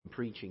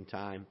preaching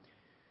time.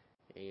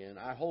 And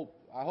I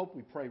hope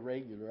we pray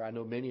regular. I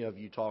know many of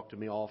you talk to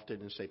me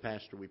often and say,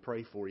 Pastor, we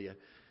pray for you.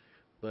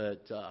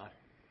 But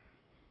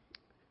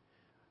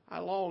I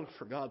long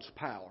for God's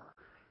power.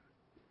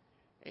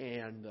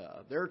 And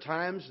there are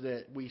times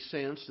that we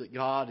sense that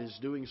God is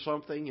doing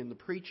something in the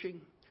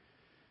preaching.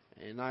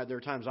 And there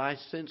are times I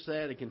sense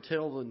that and can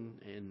tell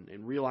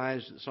and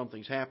realize that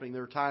something's happening.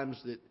 There are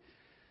times that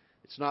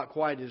it's not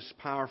quite as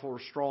powerful or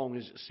strong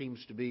as it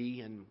seems to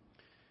be. And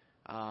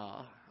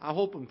I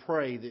hope and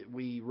pray that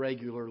we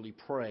regularly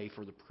pray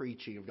for the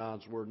preaching of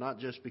God's Word. Not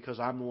just because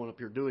I'm the one up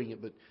here doing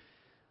it, but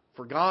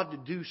for God to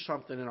do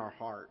something in our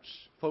hearts.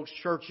 Folks,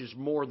 church is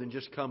more than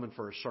just coming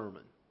for a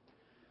sermon.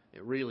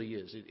 It really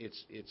is.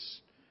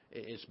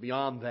 It's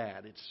beyond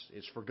that.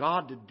 It's for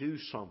God to do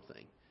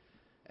something.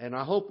 And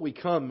I hope we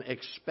come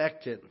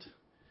expectant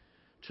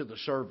to the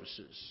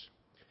services.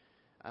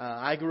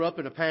 I grew up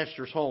in a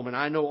pastor's home, and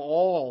I know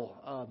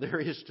all there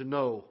is to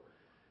know.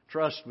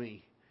 Trust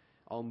me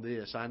on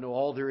this. I know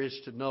all there is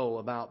to know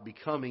about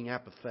becoming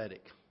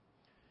apathetic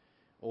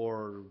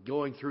or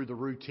going through the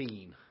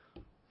routine.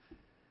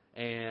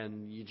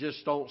 And you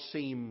just don't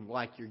seem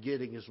like you're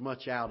getting as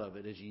much out of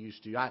it as you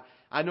used to.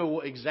 I know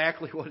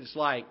exactly what it's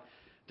like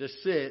to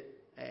sit,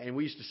 and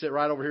we used to sit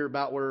right over here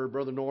about where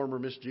Brother Norm or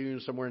Miss June,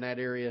 somewhere in that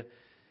area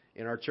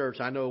in our church.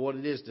 I know what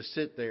it is to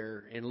sit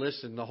there and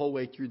listen the whole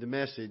way through the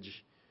message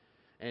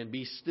and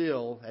be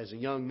still as a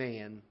young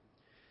man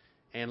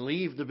and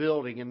leave the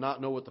building and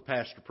not know what the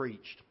pastor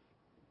preached.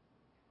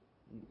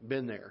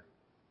 Been there.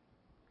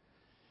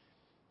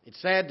 It's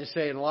sad to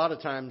say, and a lot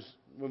of times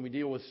when we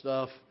deal with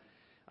stuff,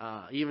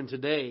 even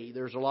today,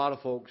 there's a lot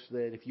of folks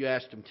that if you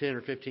ask them 10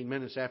 or 15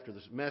 minutes after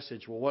this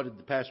message, well, what did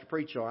the pastor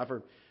preach on? I've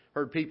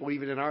heard people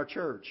even in our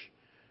church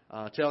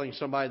telling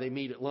somebody they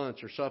meet at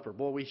lunch or supper,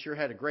 boy, we sure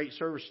had a great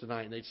service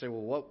tonight. And they'd say,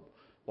 well,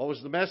 what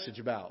was the message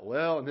about?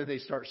 Well, and then they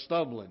start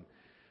stumbling.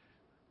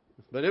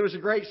 But it was a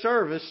great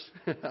service.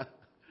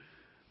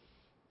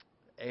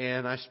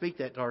 And I speak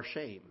that to our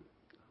shame.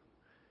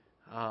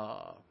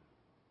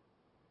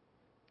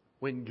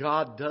 When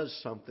God does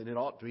something, it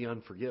ought to be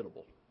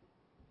unforgettable.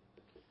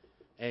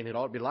 And it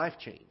ought to be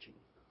life-changing.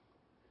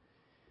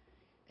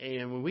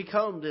 And when we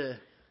come to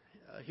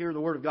hear the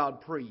Word of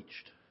God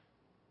preached,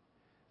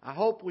 I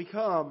hope we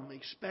come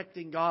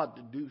expecting God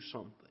to do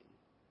something.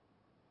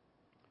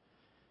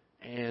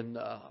 And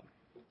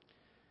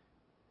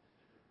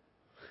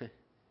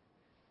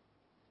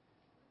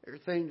there are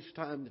things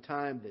time to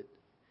time that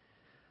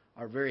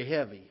are very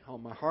heavy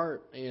on my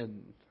heart,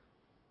 and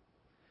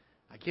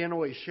I can't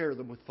always share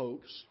them with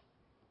folks.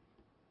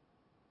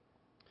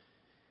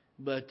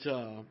 But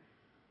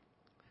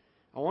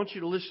I want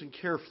you to listen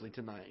carefully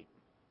tonight.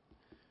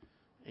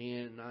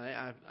 And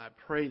I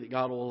pray that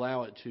God will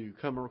allow it to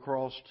come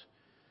across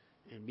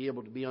and be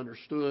able to be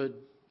understood.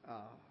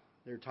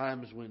 There are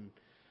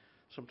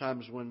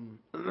sometimes when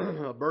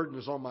a burden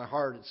is on my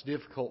heart, it's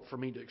difficult for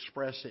me to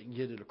express it and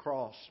get it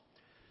across.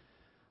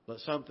 But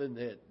something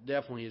that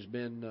definitely has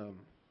been,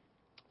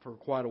 for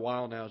quite a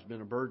while now, has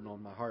been a burden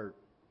on my heart.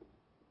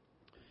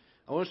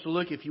 I want us to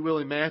look, if you will,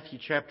 in Matthew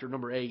chapter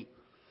number 8.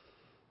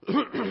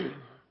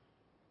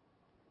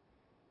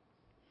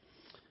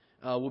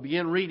 We'll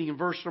begin reading in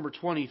verse number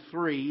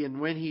 23. And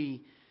when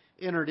he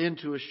entered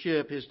into a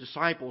ship, his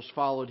disciples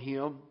followed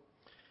him.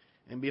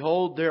 And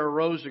behold, there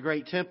arose a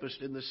great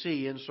tempest in the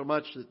sea,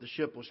 insomuch that the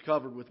ship was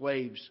covered with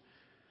waves.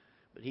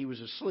 But he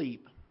was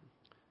asleep.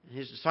 And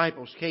his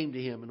disciples came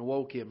to him and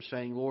awoke him,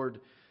 saying,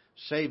 Lord,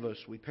 save us,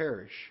 we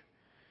perish.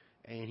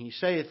 And he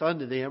saith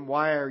unto them,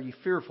 Why are ye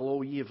fearful,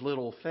 O ye of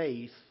little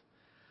faith?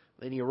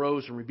 Then he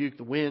arose and rebuked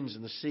the winds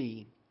and the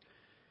sea,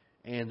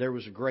 and there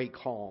was a great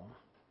calm.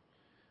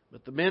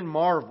 But the men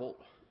marveled,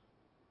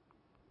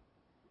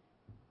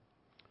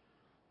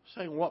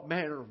 saying, What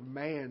manner of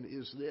man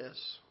is this,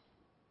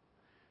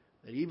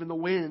 that even the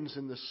winds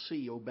and the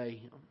sea obey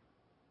him?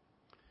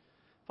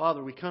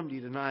 Father, we come to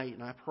you tonight,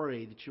 and I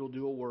pray that you'll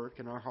do a work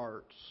in our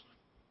hearts.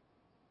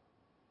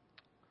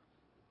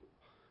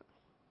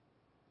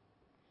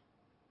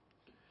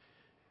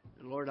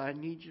 And Lord, I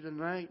need you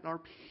tonight, and our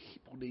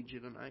people need you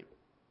tonight.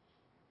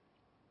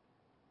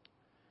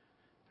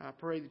 I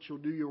pray that you'll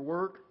do your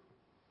work.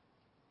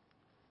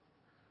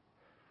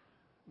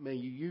 May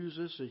you use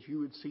us as you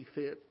would see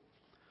fit.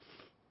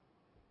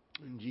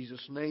 In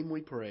Jesus' name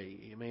we pray.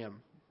 Amen.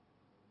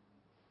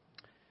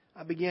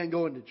 I began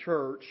going to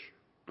church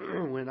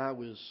when I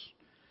was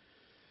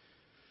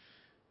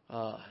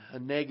a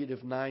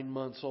negative 9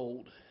 months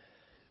old.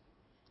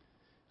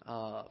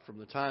 From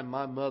the time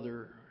my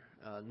mother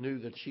knew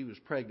that she was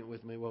pregnant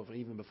with me, well,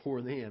 even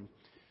before then,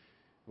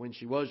 when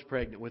she was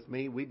pregnant with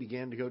me, we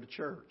began to go to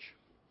church.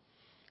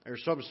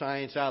 There's some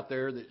science out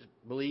there that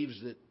believes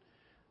that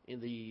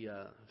the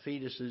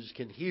fetuses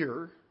can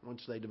hear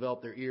once they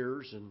develop their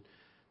ears, and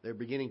they're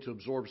beginning to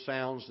absorb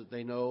sounds that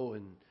they know.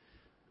 And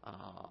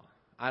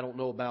I don't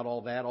know about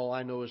all that. All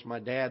I know is my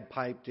dad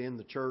piped in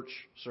the church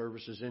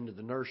services into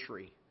the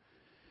nursery,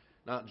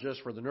 not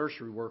just for the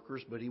nursery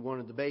workers, but he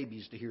wanted the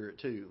babies to hear it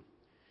too.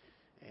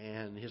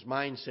 And his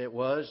mindset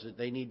was that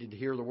they needed to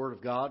hear the Word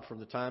of God from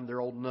the time they're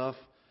old enough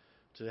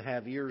to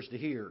have ears to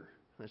hear.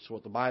 That's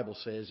what the Bible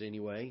says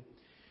anyway.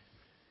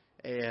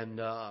 And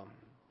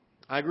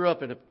I grew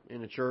up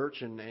in a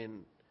church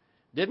and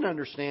didn't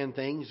understand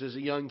things as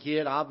a young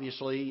kid.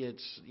 Obviously,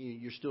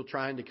 you're still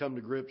trying to come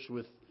to grips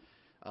with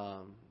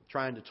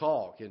trying to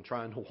talk and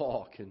trying to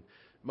walk and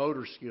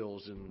motor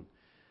skills, and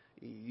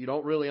you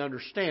don't really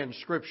understand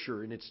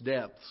Scripture in its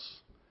depths.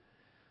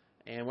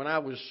 And when I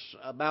was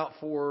about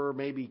 4,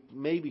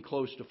 maybe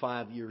close to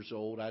 5 years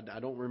old, I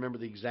don't remember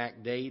the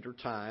exact date or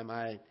time,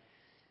 I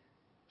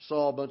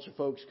saw a bunch of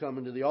folks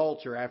coming to the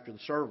altar after the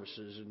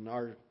services. And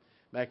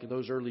back in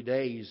those early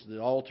days, the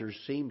altars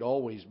seemed to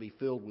always be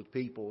filled with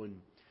people.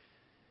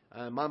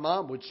 And my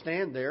mom would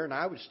stand there, and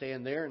I would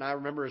stand there. And I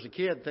remember as a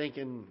kid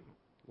thinking,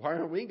 why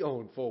aren't we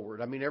going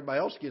forward? I mean, everybody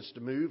else gets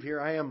to move.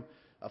 Here I am,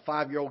 a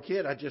 5-year-old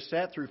kid. I just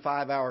sat through a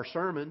 5-hour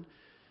sermon.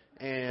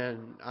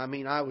 And, I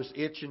mean, I was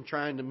itching,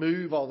 trying to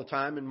move all the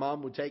time. And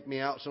Mom would take me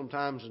out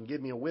sometimes and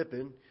give me a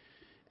whipping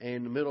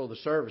in the middle of the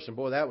service. And,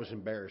 boy, that was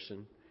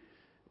embarrassing.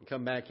 And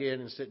come back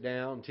in and sit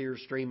down,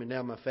 tears streaming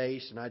down my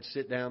face. And I'd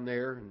sit down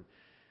there. And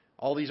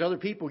all these other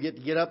people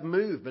get up and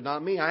move, but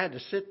not me. I had to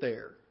sit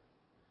there.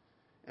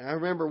 And I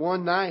remember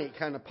one night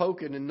kind of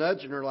poking and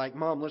nudging her like,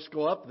 Mom, let's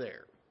go up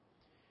there.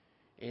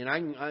 And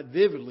I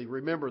vividly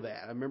remember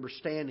that. I remember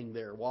standing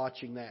there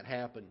watching that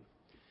happen.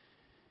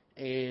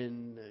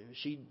 And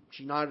she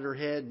nodded her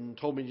head and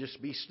told me to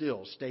just be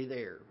still, stay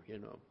there, you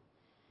know.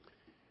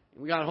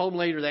 And we got home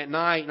later that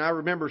night, and I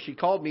remember she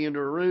called me into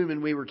her room,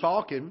 and we were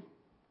talking.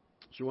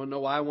 She wanted to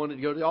know why I wanted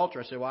to go to the altar.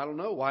 I said, well, I don't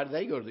know. Why do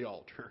they go to the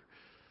altar?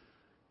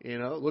 You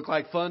know, it looked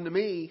like fun to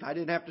me. I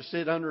didn't have to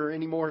sit under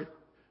any more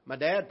my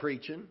dad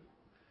preaching.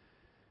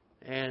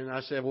 And I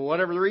said, well,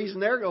 whatever the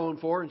reason they're going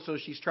for. And so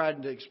she's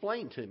trying to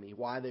explain to me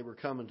why they were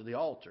coming to the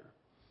altar.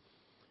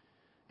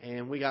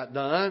 And we got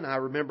done. I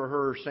remember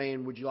her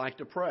saying, would you like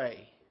to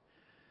pray?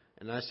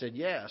 And I said,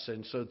 yes.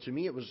 And so to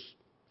me it was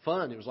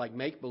fun. It was like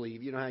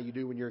make-believe. You know how you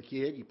do when you're a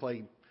kid? You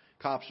play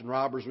cops and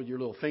robbers with your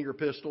little finger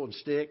pistol and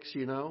sticks,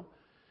 you know.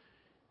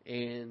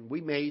 And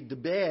we made the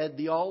bed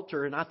the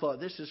altar. And I thought,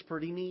 this is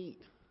pretty neat.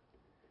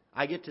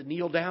 I get to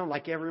kneel down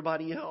like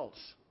everybody else.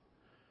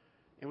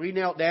 And we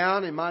knelt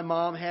down, and my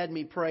mom had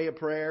me pray a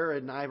prayer,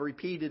 and I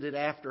repeated it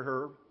after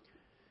her.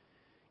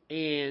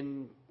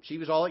 And she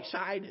was all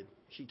excited.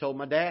 She told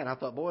my dad. I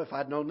thought, boy, if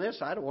I'd known this,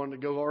 I'd have wanted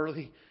to go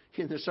early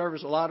in the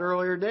service a lot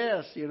earlier than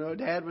this. You know,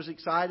 Dad was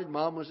excited.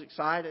 Mom was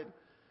excited.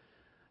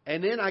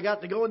 And then I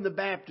got to go in the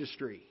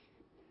baptistry.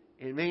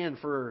 And, man,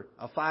 for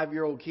a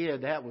 5-year-old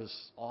kid, that was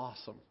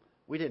awesome.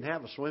 We didn't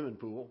have a swimming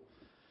pool.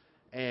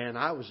 And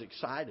I was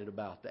excited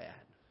about that.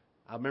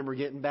 I remember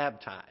getting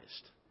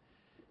baptized.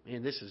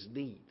 Man, this is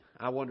neat.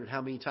 I wondered how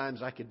many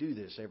times I could do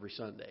this every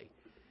Sunday.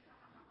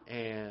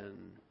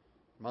 And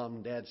Mom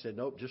and Dad said,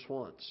 nope, just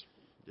once.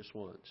 Just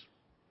once.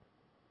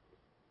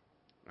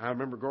 I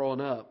remember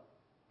growing up,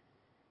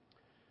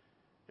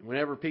 and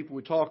whenever people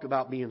would talk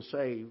about being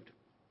saved,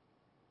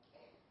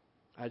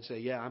 I'd say,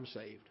 yeah, I'm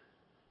saved.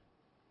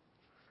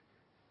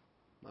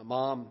 My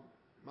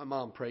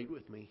mom prayed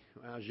with me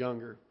when I was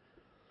younger.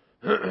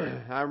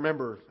 I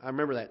remember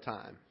that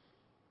time.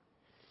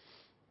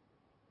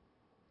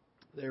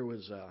 There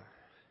was a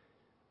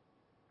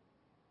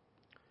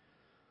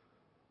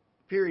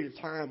period of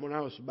time when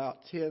I was about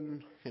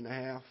 10 and a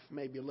half,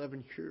 maybe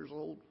 11 years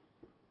old,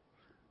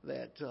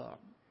 that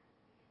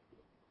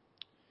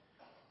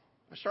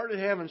I started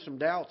having some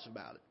doubts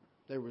about it.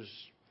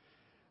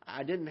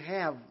 I didn't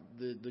have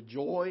the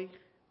joy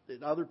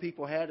that other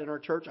people had in our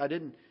church.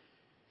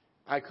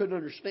 I couldn't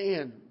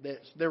understand that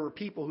there were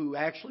people who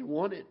actually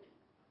wanted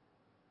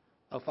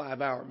a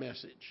 5-hour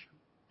message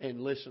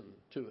and listened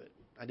to it.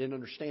 I didn't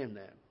understand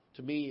that.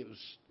 To me, it was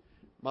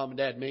Mom and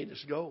Dad made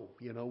us go.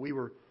 You know, we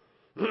were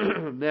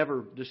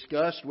never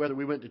discussed whether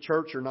we went to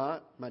church or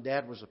not. My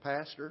dad was a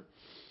pastor.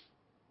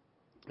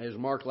 As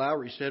Mark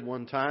Lowry said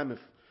one time,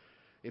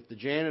 if the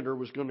janitor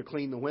was going to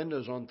clean the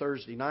windows on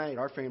Thursday night,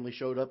 our family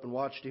showed up and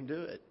watched him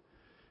do it.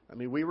 I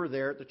mean, we were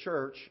there at the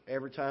church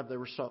every time there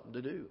was something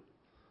to do.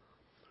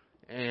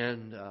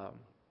 And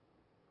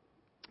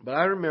but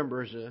I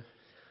remember as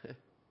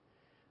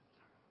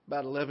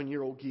about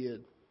 11-year-old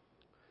kid,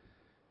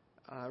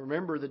 I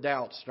remember the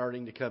doubts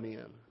starting to come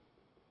in.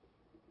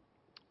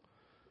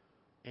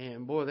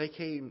 And boy, they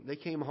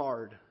came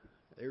hard.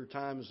 There were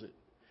times that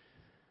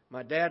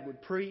my dad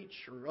would preach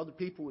or other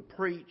people would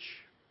preach,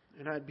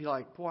 and I'd be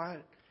like, boy,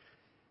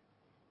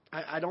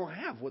 I don't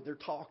have what they're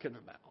talking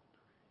about.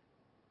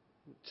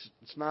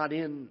 It's not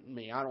in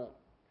me.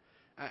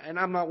 And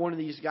I'm not one of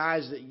these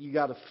guys that you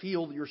got to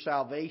feel your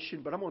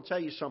salvation, but I'm going to tell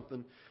you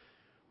something.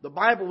 The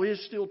Bible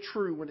is still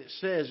true when it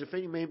says, if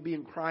any man be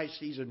in Christ,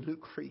 he's a new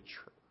creature.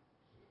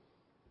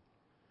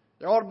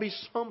 There ought to be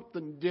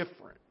something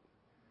different.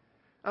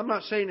 I'm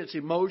not saying it's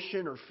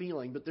emotion or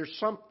feeling, but there's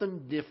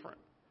something different.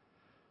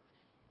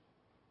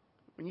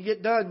 When you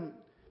get done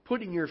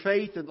putting your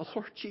faith in the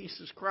Lord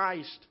Jesus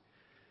Christ,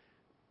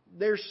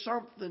 there's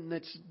something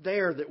that's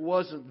there that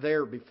wasn't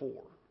there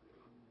before.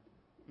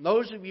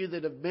 Those of you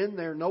that have been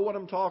there know what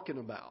I'm talking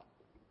about.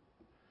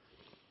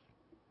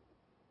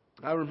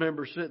 I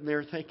remember sitting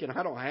there thinking,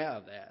 I don't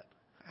have that.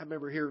 I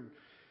remember hearing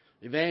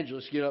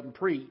evangelists get up and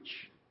preach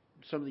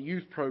some of the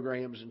youth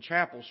programs and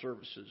chapel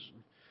services.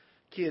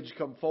 Kids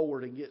come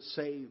forward and get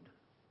saved.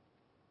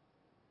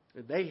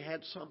 And they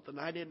had something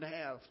I didn't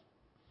have.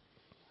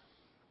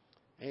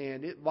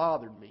 And it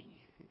bothered me.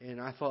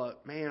 And I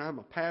thought, man, I'm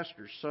a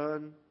pastor's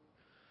son.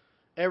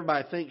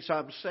 Everybody thinks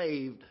I'm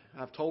saved.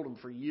 I've told them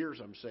for years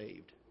I'm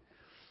saved.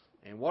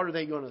 And what are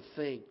they going to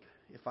think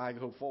if I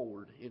go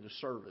forward in a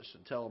service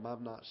and tell them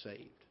I'm not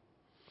saved?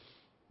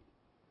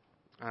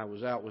 I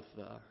was out with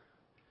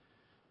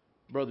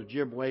Brother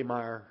Jim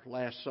Waymeyer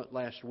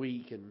last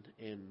week,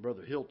 and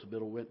Brother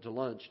Hiltebittle went to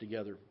lunch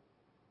together.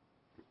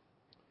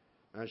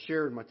 I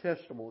shared my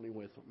testimony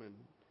with them,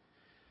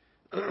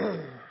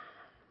 and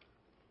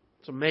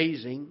it's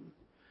amazing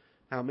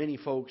how many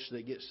folks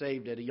that get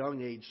saved at a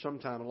young age,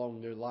 sometime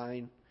along their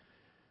line,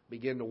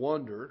 begin to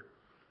wonder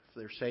if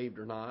they're saved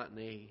or not, and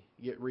they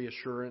get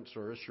reassurance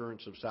or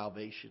assurance of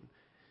salvation.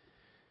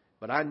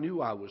 But I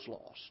knew I was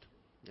lost.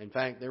 In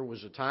fact, there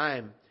was a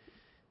time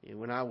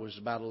when I was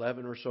about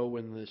 11 or so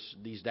when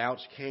these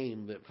doubts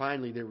came that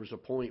finally there was a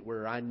point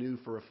where I knew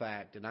for a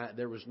fact, and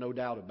there was no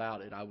doubt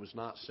about it, I was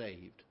not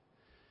saved.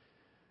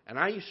 And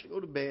I used to go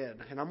to bed,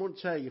 and I'm going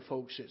to tell you,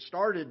 folks, it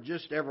started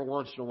just every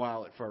once in a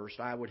while at first.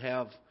 I would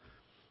have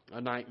a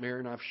nightmare,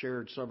 and I've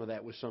shared some of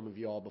that with some of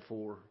you all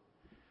before,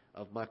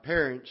 of my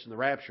parents and the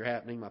rapture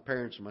happening. My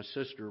parents and my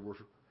sister were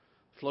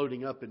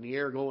floating up in the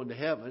air going to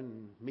heaven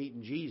and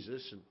meeting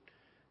Jesus, and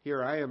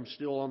here I am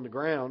still on the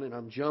ground, and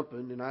I'm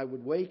jumping, and I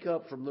would wake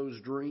up from those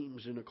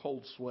dreams in a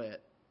cold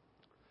sweat.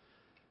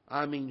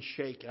 I mean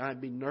shaking.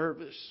 I'd be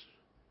nervous.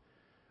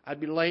 I'd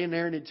be laying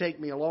there, and it'd take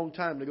me a long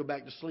time to go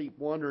back to sleep,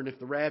 wondering if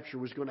the rapture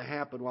was going to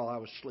happen while I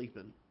was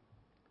sleeping.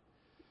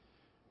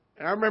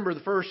 And I remember the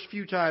first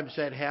few times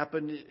that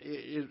happened,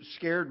 it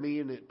scared me,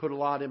 and it put a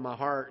lot in my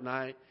heart, and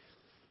I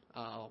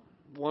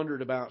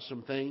wondered about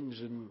some things.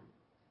 And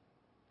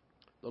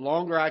the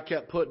longer I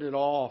kept putting it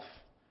off,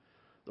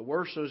 the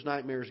worse those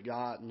nightmares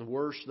got, and the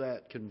worse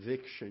that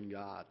conviction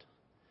got.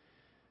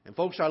 And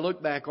folks, I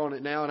look back on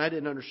it now, and I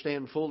didn't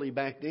understand fully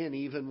back then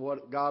even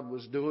what God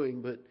was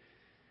doing, but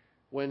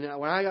when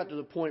I got to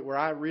the point where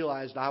I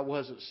realized I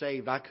wasn't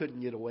saved, I couldn't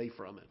get away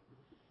from it.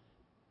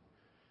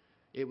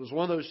 It was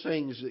one of those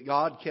things that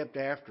God kept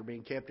after me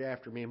and kept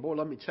after me. And boy,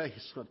 let me tell you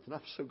something.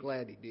 I'm so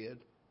glad He did.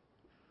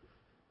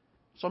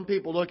 Some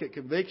people look at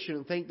conviction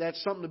and think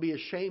that's something to be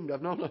ashamed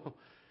of. No.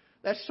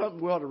 That's something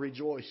we ought to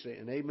rejoice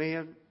in.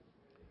 Amen?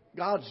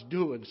 God's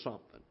doing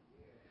something.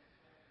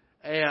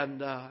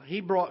 And He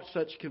brought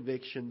such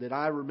conviction that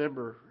I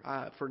remember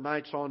for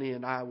nights on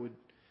end, I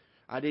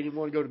didn't even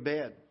want to go to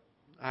bed.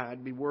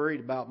 I'd be worried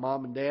about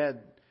Mom and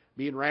Dad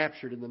being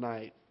raptured in the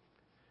night.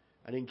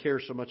 I didn't care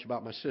so much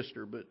about my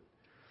sister, but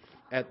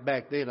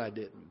back then I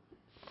didn't.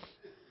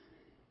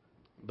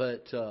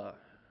 But,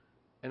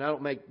 and I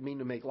don't mean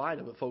to make light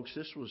of it, folks.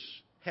 This was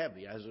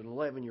heavy. As an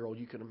 11-year-old,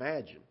 you can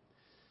imagine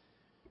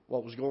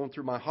what was going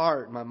through my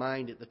heart and my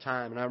mind at the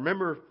time. And I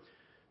remember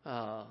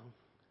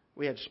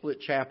we had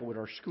split chapel at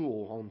our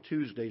school on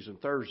Tuesdays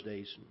and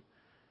Thursdays. And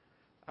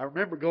I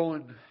remember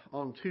going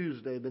on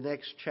Tuesday, the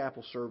next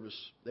chapel service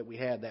that we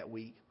had that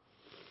week.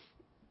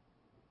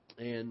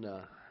 And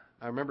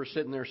I remember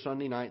sitting there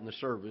Sunday night in the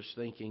service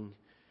thinking,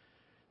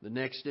 the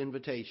next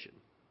invitation,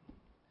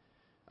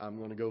 I'm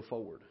going to go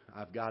forward.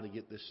 I've got to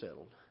get this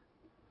settled.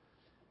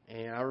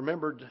 And I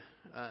remembered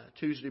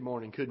Tuesday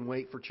morning, couldn't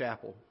wait for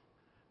chapel.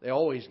 They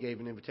always gave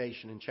an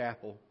invitation in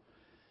chapel.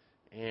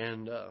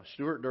 And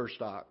Stuart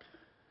Durstock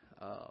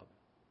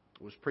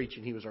was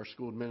preaching. He was our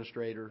school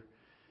administrator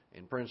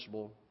and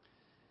principal.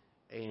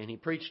 And he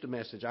preached a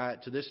message.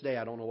 To this day,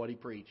 I don't know what he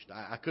preached.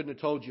 I couldn't have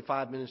told you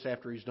 5 minutes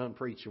after he's done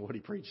preaching what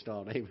he preached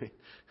on. Amen.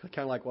 Kind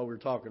of like what we were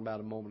talking about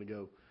a moment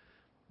ago.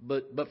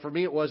 But for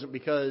me, it wasn't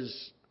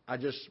because I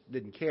just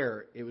didn't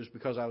care. It was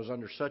because I was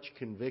under such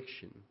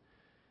conviction.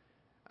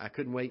 I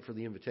couldn't wait for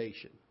the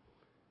invitation.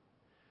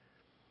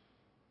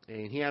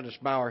 And he had us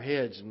bow our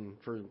heads, and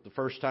for the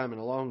first time in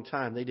a long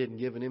time, they didn't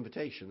give an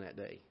invitation that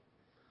day.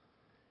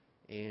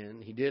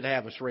 And he did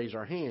have us raise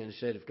our hand. He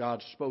said, if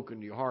God's spoken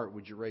to your heart,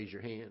 would you raise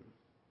your hand?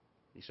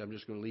 He said, I'm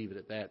just going to leave it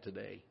at that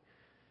today.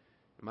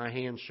 And my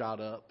hand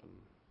shot up, and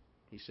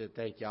he said,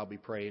 thank you, I'll be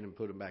praying, and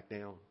put them back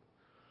down.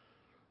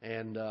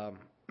 And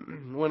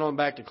went on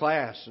back to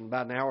class, and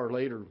about an hour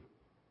later,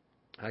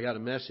 I got a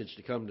message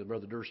to come to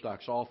Brother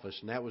Durstock's office,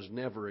 and that was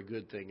never a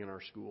good thing in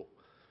our school.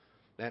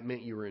 That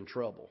meant you were in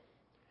trouble.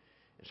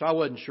 And so I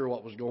wasn't sure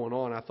what was going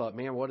on. I thought,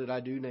 man, what did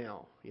I do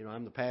now? You know,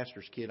 I'm the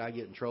pastor's kid. I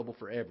get in trouble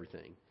for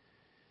everything.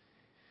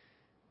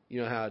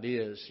 You know how it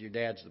is. Your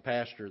dad's the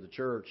pastor of the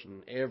church,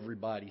 and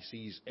everybody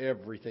sees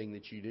everything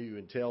that you do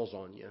and tells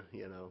on you,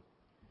 you know.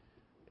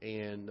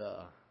 And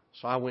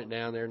so I went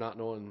down there not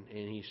knowing,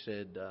 and he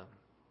said,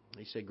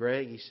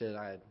 Greg, he said,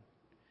 I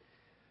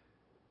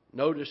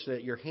noticed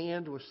that your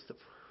hand was the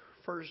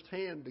first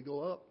hand to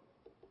go up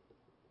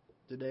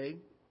today.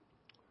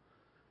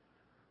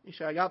 He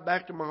said, I got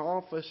back to my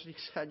office. He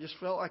said, I just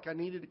felt like I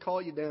needed to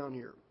call you down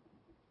here.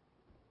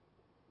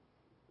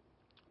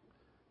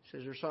 He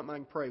says, there's something I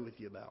can pray with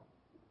you about.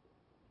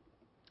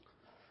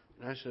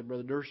 And I said,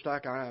 Brother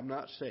Durstock, I am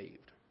not saved.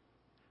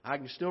 I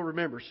can still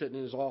remember sitting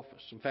in his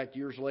office. In fact,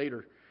 years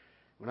later,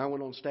 when I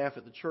went on staff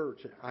at the church,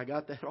 I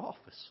got that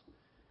office.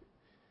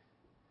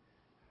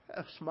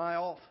 That's my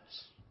office.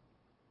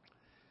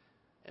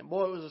 And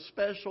boy, it was a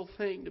special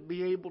thing to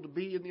be able to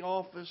be in the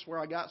office where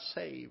I got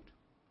saved.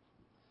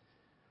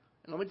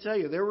 And let me tell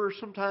you, there were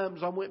some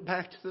times I went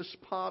back to the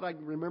spot. I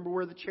can remember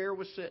where the chair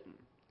was sitting.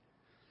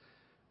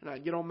 And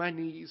I'd get on my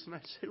knees and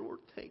I'd say, Lord,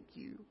 thank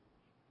you.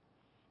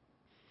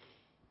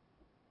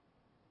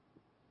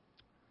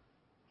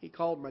 He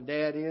called my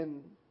dad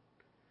in.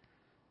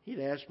 He'd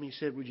asked me, he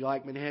said, would you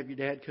like me to have your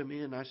dad come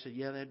in? I said,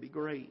 yeah, that'd be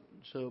great.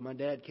 So my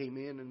dad came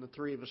in and the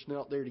three of us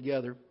knelt there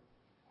together.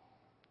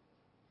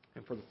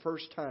 And for the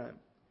first time,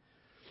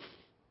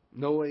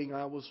 knowing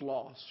I was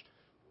lost,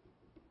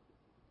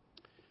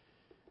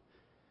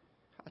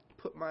 I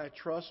put my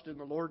trust in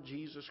the Lord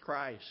Jesus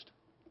Christ.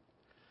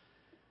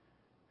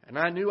 And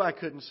I knew I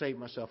couldn't save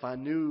myself. I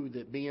knew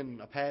that being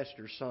a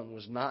pastor's son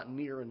was not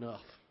near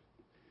enough.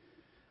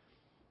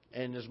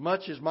 And as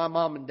much as my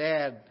mom and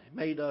dad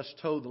made us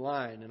toe the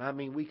line, and I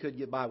mean we could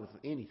get by with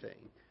anything.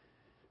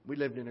 We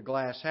lived in a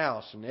glass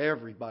house and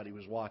everybody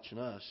was watching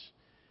us.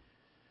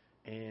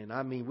 And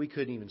I mean we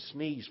couldn't even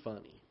sneeze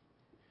funny.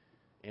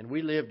 And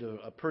we lived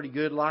a pretty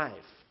good life.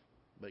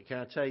 But can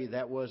I tell you,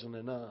 that wasn't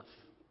enough.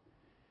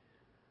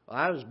 Well,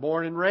 I was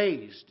born and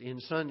raised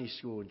in Sunday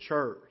school and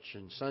church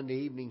and Sunday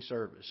evening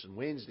service and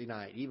Wednesday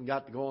night. Even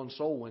got to go on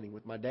soul winning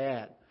with my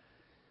dad.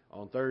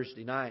 On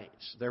Thursday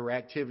nights, there were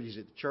activities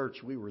at the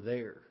church. We were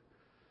there.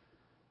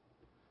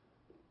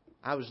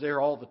 I was there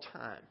all the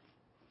time.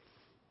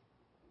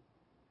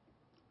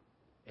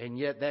 And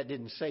yet that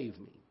didn't save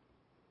me.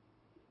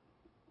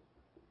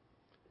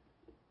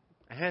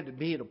 I had to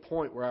be at a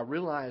point where I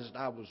realized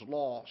I was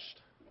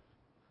lost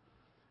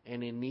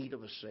and in need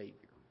of a Savior.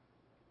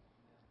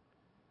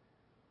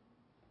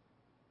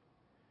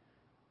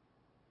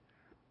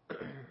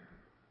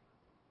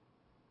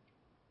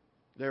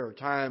 There are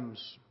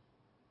times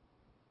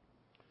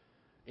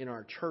in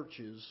our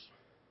churches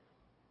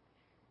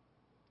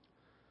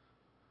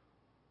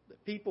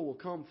that people will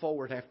come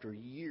forward after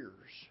years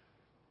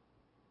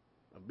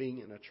of being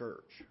in a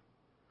church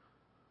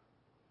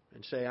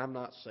and say, I'm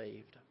not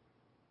saved.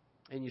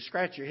 And you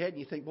scratch your head and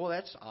you think, boy,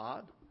 that's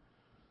odd.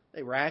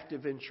 They were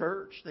active in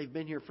church. They've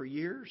been here for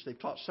years. They've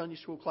taught Sunday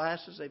school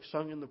classes. They've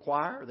sung in the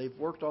choir. They've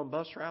worked on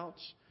bus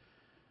routes.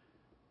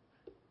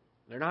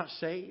 They're not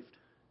saved.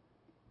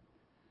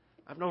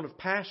 I've known of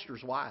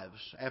pastors' wives,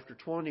 after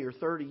 20 or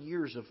 30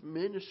 years of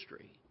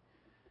ministry,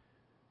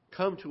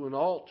 come to an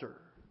altar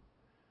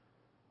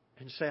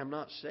and say, I'm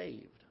not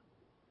saved.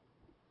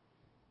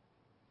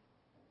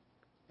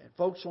 And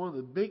folks, one of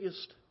the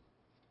biggest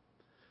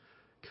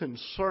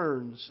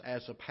concerns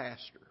as a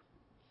pastor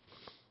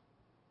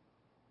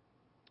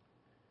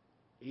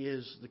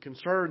is the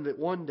concern that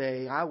one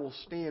day I will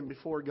stand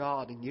before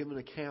God and give an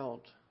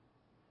account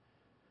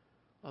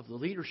of the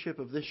leadership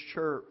of this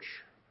church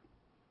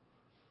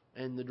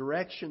and the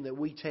direction that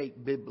we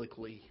take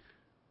biblically.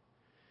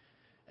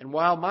 And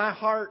while my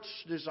heart's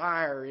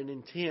desire and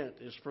intent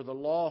is for the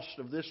lost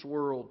of this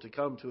world to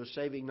come to a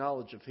saving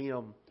knowledge of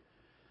Him,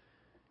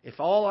 if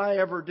all I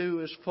ever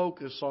do is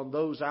focus on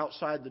those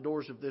outside the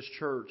doors of this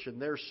church,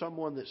 and there's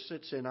someone that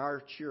sits in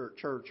our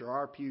church or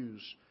our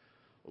pews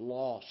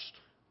lost,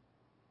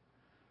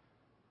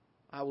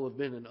 I will have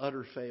been an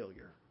utter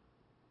failure.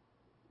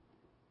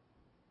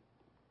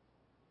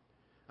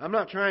 I'm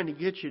not trying to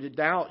get you to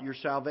doubt your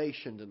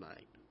salvation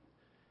tonight.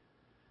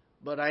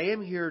 But I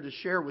am here to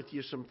share with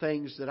you some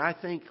things that I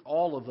think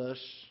all of us,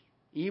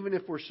 even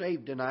if we're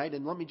saved tonight,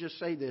 and let me just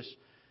say this,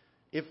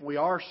 if we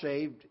are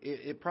saved,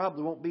 it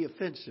probably won't be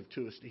offensive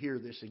to us to hear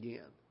this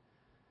again.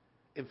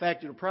 In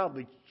fact, it'll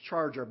probably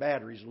charge our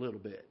batteries a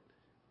little bit.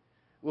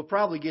 We'll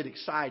probably get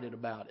excited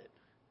about it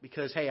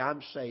because, hey,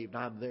 I'm saved,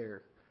 I'm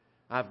there,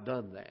 I've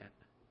done that.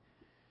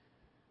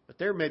 But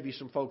there may be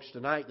some folks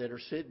tonight that are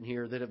sitting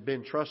here that have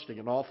been trusting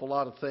an awful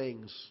lot of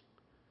things.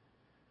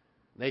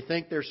 They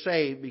think they're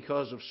saved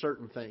because of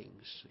certain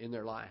things in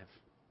their life.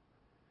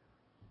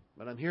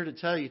 But I'm here to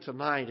tell you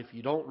tonight, if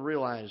you don't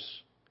realize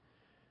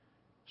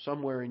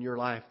somewhere in your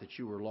life that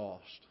you were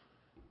lost,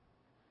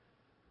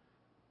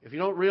 if you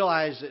don't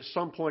realize at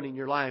some point in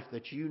your life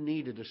that you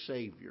needed a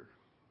Savior,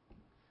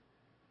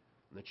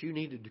 that you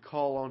needed to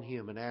call on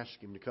Him and ask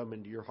Him to come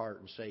into your heart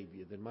and save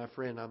you, then my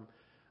friend, I'm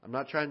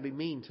not trying to be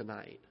mean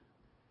tonight.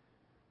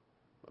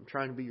 I'm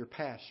trying to be your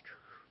pastor.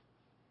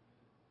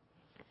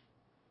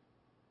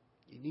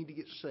 You need to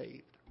get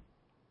saved.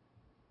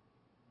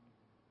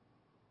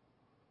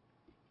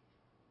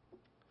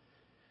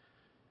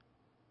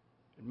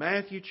 In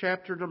Matthew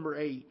chapter number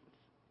 8,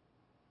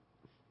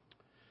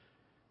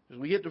 as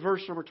we get to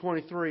verse number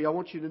 23, I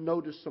want you to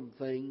notice some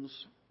things.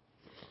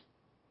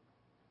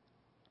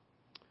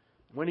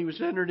 When He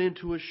was entered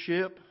into a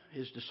ship,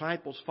 His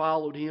disciples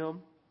followed Him.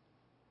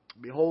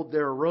 Behold,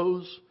 there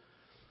arose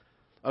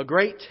a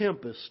great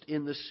tempest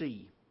in the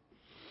sea,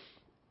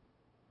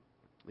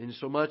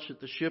 insomuch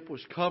that the ship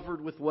was covered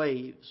with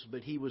waves,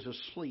 but he was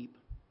asleep.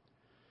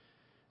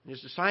 And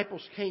his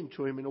disciples came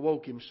to him and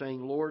awoke him,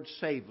 saying, Lord,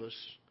 save us,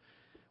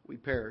 we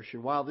perish.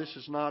 And while this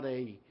is not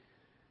a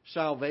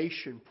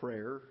salvation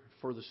prayer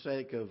for the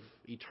sake of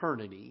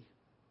eternity,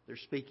 they're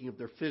speaking of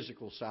their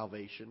physical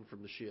salvation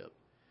from the ship.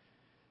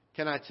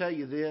 Can I tell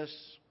you this?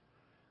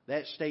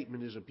 That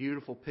statement is a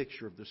beautiful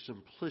picture of the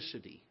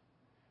simplicity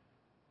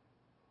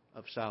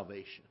of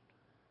salvation.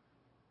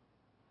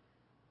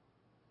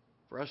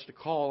 For us to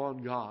call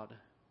on God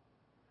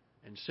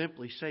and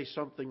simply say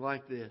something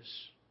like this,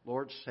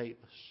 Lord, save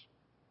us.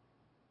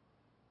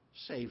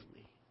 Save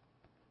me.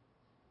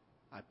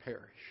 I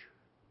perish.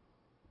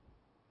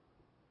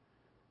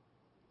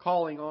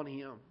 Calling on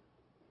Him.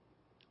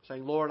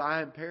 Saying, Lord,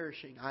 I am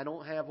perishing. I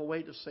don't have a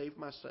way to save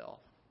myself.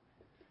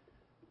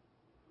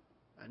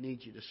 I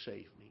need you to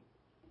save me.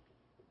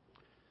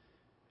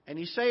 And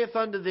He saith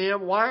unto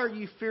them, Why are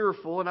ye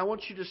fearful? And I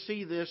want you to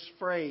see this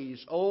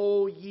phrase,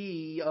 O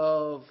ye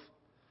of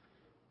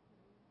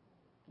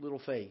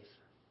little faith.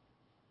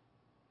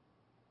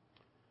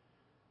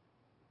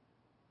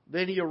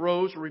 Then He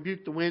arose and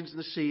rebuked the winds and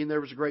the sea, and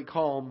there was a great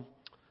calm.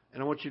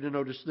 And I want you to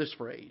notice this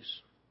phrase.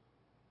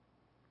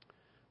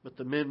 But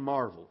the men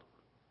marveled,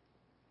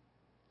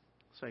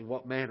 saying,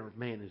 What manner of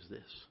man is this?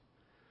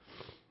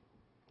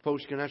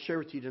 Folks, can I share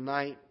with you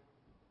tonight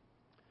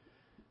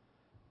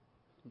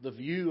the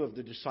view of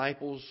the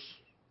disciples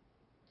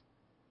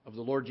of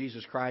the Lord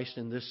Jesus Christ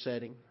in this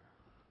setting?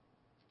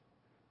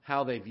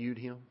 How they viewed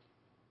Him.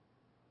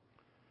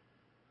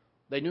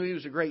 They knew He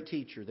was a great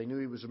teacher. They knew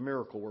He was a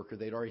miracle worker.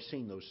 They'd already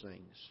seen those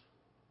things.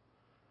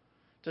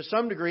 To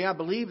some degree, I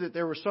believe that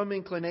there was some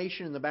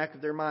inclination in the back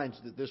of their minds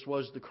that this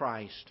was the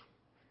Christ.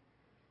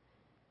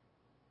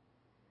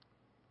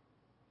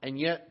 And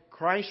yet,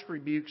 Christ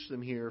rebukes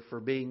them here for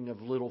being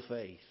of little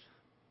faith.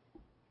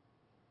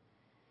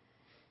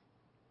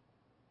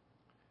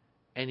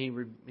 And He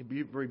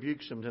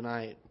rebukes them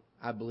tonight,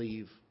 I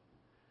believe,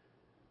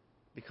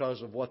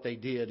 because of what they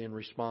did in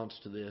response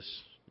to this.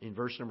 In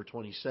verse number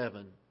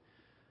 27,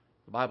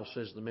 the Bible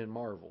says the men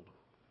marveled,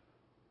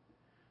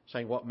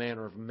 saying, What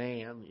manner of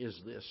man is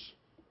this,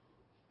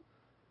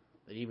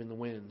 that even the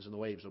winds and the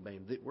waves obey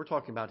Him? We're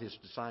talking about His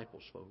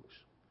disciples, folks.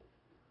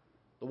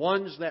 The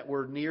ones that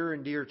were near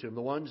and dear to Him,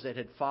 the ones that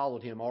had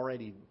followed Him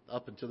already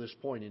up until this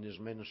point in His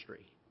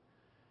ministry.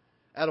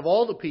 Out of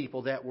all the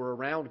people that were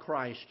around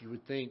Christ, you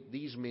would think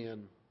these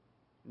men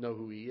know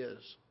who He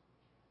is.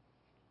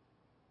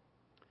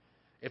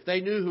 If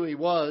they knew who He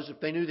was, if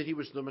they knew that He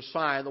was the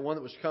Messiah, the one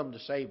that was come to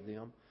save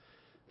them,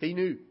 they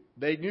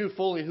knew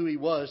fully who He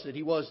was, that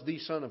He was the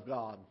Son of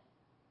God.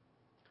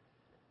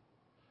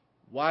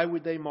 Why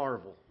would they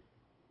marvel?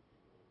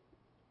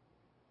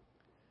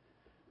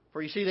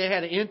 For you see, they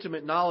had an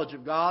intimate knowledge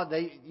of God.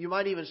 You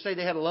might even say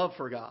they had a love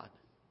for God.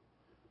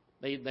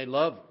 They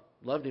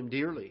loved Him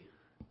dearly.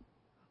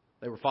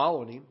 They were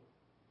following Him.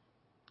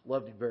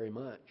 Loved Him very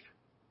much.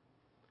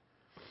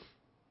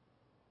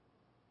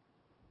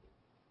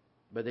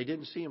 But they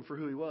didn't see Him for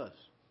who He was.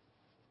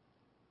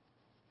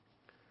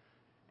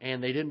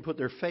 And they didn't put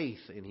their faith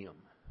in Him.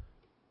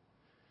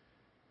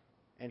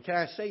 And can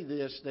I say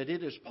this, that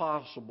it is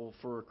possible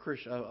for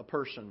a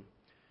person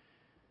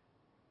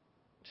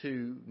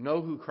to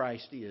know who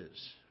Christ is,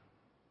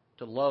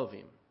 to love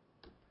Him,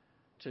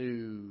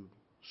 to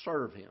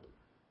serve Him,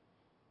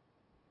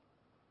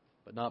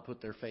 but not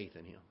put their faith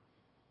in Him.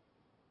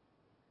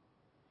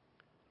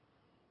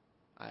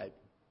 I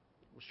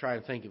was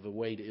trying to think of a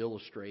way to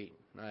illustrate.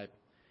 I'm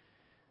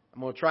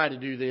going to try to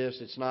do this.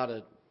 It's not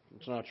a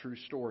true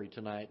story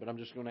tonight, but I'm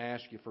just going to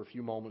ask you for a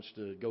few moments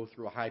to go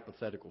through a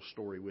hypothetical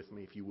story with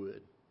me, if you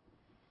would.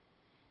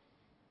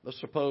 Let's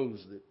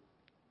suppose that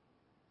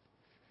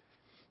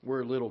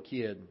we're a little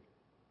kid.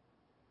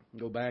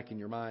 Go back in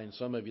your mind.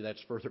 Some of you,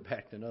 that's further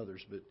back than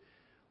others, but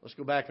let's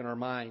go back in our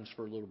minds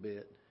for a little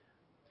bit.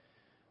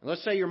 And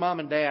let's say your mom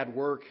and dad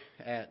work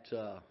at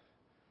a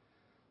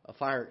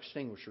fire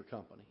extinguisher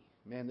company.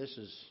 Man, this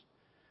is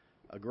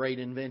a great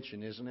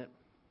invention, isn't it?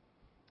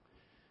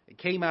 It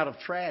came out of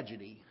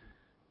tragedy.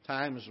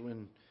 Times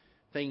when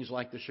things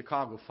like the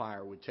Chicago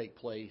fire would take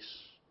place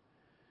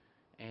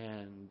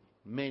and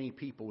many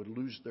people would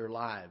lose their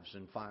lives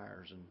in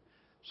fires. And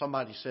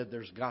somebody said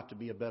there's got to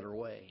be a better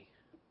way.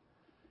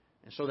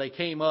 And so they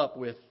came up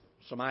with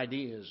some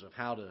ideas of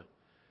how to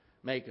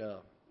make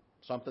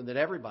something that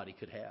everybody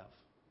could have.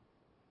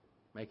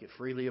 Make it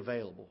freely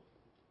available.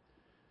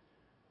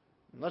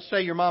 And let's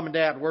say your mom and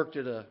dad worked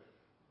at a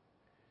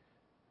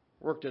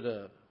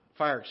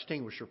fire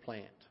extinguisher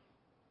plant.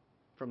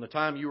 From the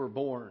time you were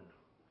born,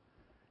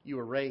 you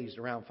were raised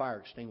around fire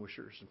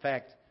extinguishers. In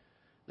fact,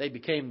 they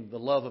became the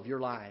love of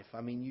your life.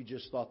 I mean, you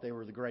just thought they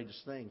were the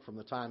greatest thing from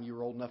the time you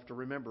were old enough to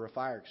remember a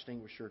fire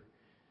extinguisher.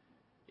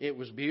 It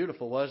was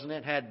beautiful, wasn't it?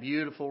 It had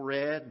beautiful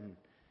red. And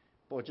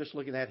boy, just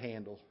look at that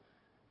handle.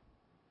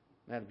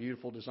 It had a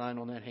beautiful design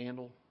on that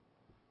handle.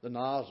 The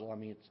nozzle, I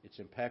mean, it's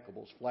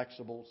impeccable. It's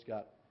flexible. It's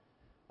got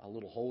a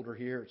little holder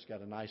here. It's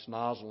got a nice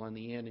nozzle on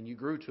the end, and you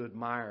grew to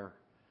admire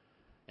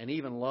and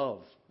even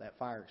love that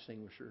fire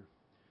extinguisher.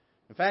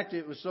 In fact,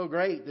 it was so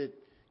great that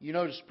you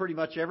noticed pretty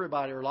much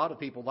everybody, or a lot of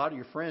people, a lot of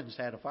your friends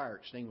had a fire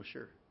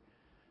extinguisher.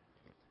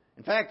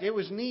 In fact, it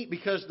was neat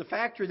because the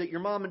factory that your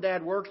mom and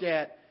dad worked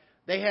at,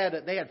 they had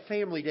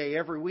family day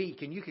every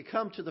week, and you could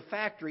come to the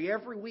factory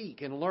every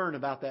week and learn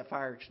about that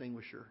fire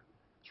extinguisher.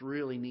 It's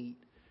really neat.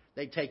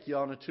 They'd take you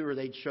on a tour.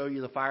 They'd show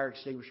you the fire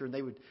extinguisher, and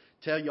they would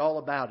tell you all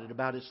about it,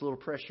 about its little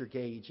pressure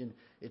gauge and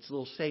its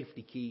little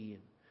safety key.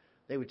 And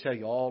they would tell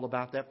you all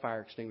about that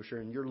fire extinguisher,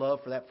 and your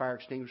love for that fire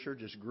extinguisher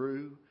just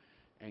grew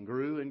and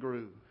grew and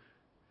grew.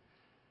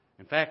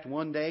 In fact,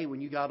 one day when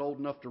you got old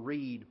enough to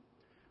read,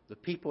 the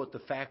people at the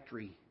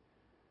factory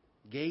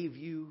gave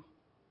you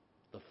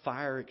the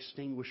fire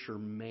extinguisher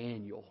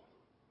manual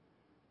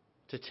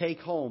to take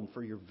home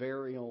for your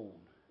very own.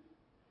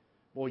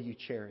 Boy, you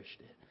cherished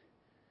it.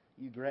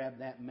 You grabbed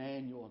that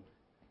manual and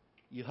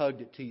you hugged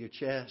it to your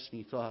chest and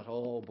you thought,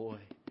 oh boy,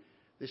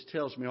 this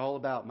tells me all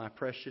about my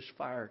precious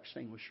fire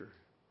extinguisher.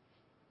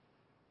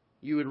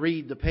 You would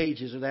read the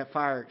pages of that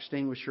fire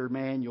extinguisher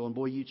manual and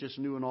boy, you just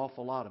knew an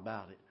awful lot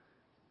about it.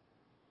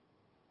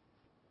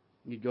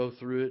 You'd go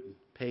through it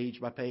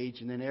page by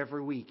page, and then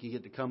every week you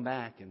get to come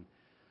back and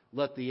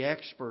let the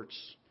experts,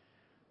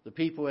 the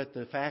people at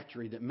the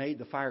factory that made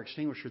the fire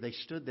extinguisher, they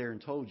stood there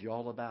and told you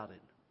all about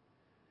it.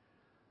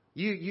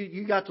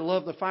 You got to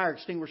love the fire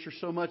extinguisher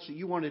so much that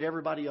you wanted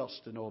everybody else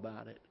to know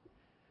about it.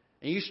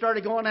 And you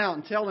started going out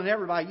and telling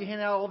everybody. You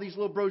handed out all these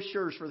little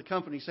brochures for the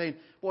company saying,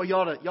 boy, you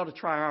ought to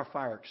try our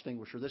fire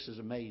extinguisher. This is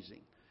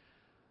amazing.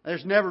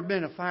 There's never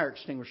been a fire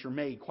extinguisher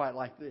made quite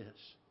like this.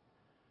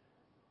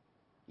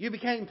 You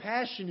became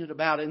passionate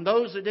about it. And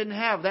those that didn't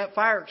have that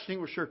fire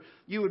extinguisher,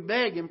 you would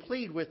beg and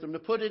plead with them to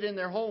put it in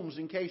their homes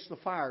in case the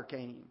fire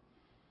came.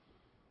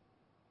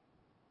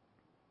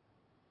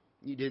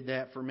 You did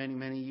that for many,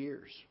 many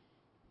years,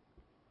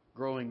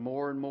 growing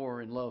more and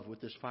more in love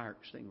with this fire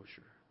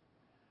extinguisher.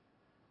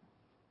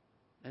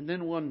 And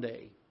then one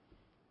day,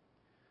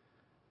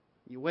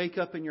 you wake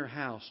up in your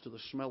house to the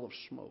smell of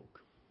smoke.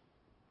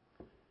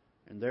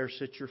 And there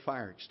sits your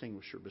fire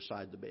extinguisher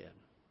beside the bed.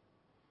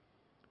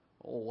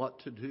 Oh, what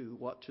to do,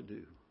 what to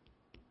do.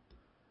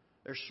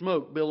 There's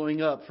smoke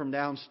billowing up from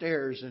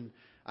downstairs, and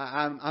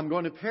I'm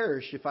going to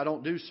perish if I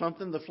don't do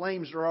something. The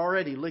flames are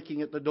already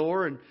licking at the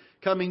door and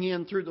coming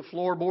in through the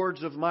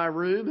floorboards of my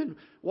room, and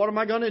what am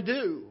I going to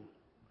do?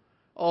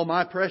 Oh,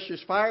 my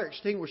precious fire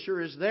extinguisher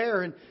is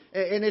there, and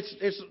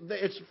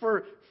it's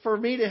for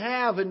me to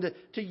have and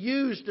to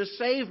use to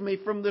save me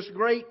from this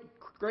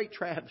great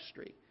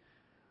travesty.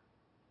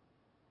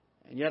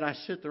 And yet I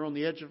sit there on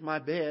the edge of my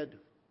bed,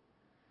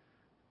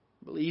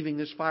 believing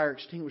this fire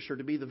extinguisher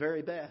to be the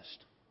very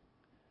best.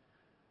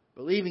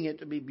 Believing it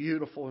to be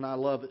beautiful, and I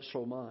love it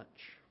so much.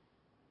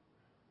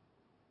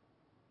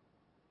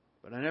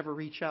 But I never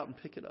reach out and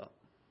pick it up.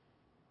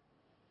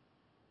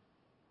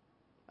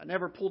 I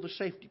never pull the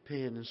safety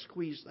pin and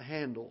squeeze the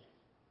handle.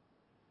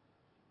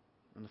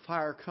 And the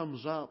fire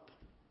comes up,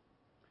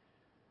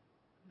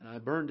 and I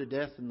burn to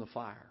death in the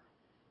fire.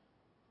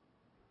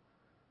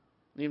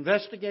 The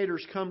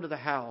investigators come to the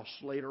house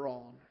later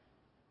on.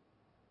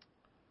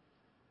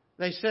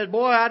 They said,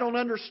 boy, I don't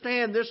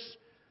understand.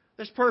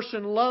 This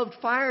person loved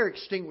fire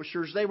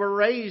extinguishers. They were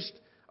raised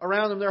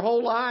around them their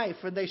whole life,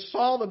 and they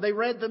saw them. They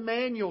read the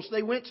manuals.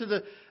 They went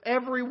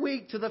every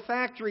week to the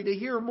factory to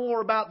hear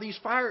more about these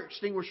fire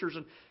extinguishers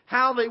and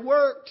how they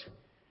worked.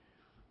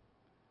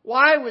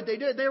 Why would they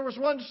do it? There was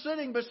one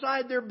sitting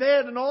beside their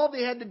bed, and all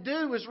they had to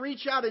do was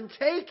reach out and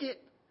take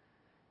it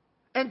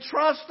and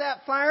trust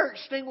that fire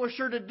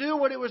extinguisher to do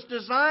what it was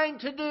designed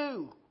to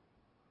do.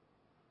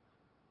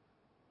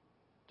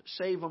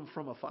 Save them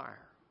from a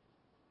fire.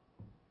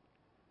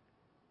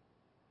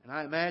 And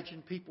I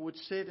imagine people would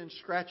sit and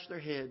scratch their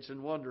heads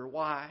and wonder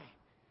why.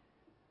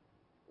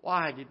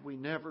 Why did we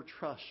never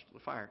trust the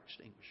fire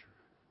extinguisher?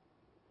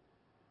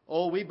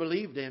 Oh, we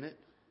believed in it.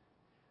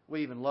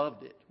 We even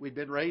loved it. We'd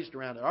been raised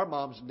around it. Our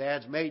moms and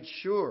dads made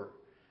sure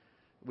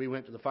we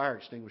went to the fire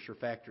extinguisher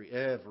factory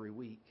every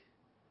week.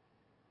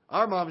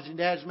 Our moms and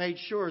dads made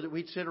sure that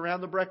we'd sit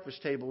around the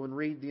breakfast table and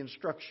read the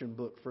instruction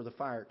book for the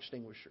fire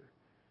extinguisher.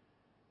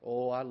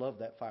 Oh, I love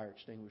that fire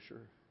extinguisher.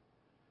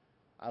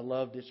 I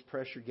loved its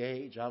pressure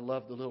gauge. I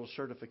loved the little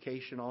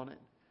certification on it.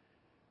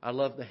 I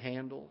loved the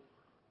handle.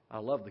 I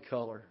loved the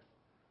color.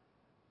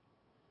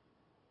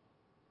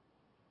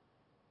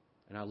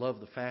 And I loved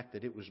the fact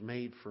that it was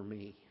made for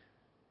me,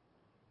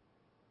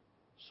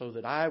 so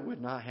that I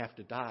would not have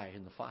to die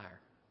in the fire.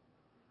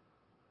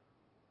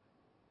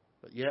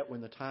 But yet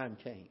when the time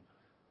came,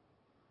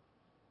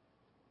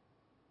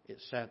 it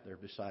sat there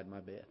beside my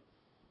bed.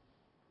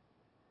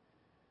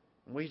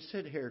 And we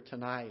sit here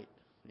tonight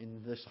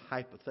in this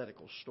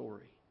hypothetical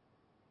story.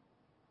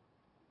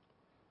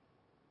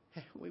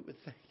 And we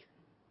would think,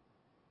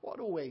 what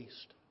a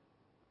waste.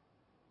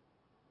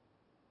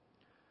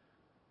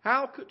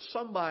 How could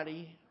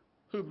somebody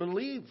who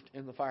believed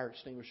in the fire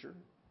extinguisher,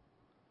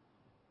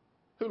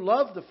 who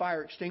loved the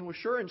fire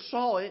extinguisher and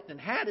saw it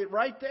and had it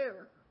right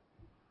there,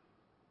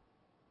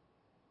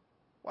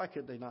 why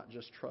could they not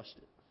just trust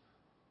it?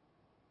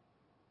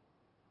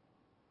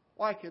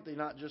 Why could they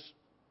not just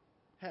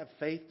have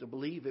faith to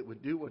believe it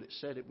would do what it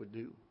said it would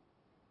do?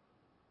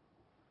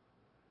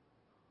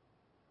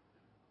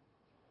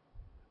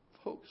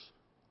 Folks,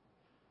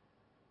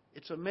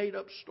 it's a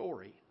made-up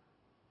story.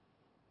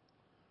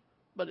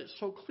 But it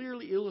so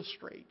clearly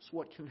illustrates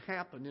what can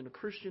happen in a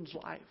Christian's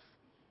life.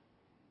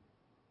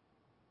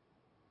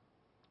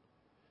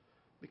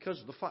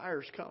 Because the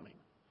fire's coming.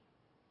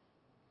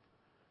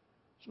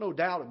 There's no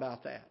doubt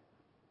about that.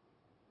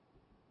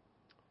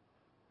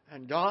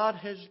 And God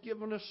has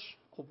given us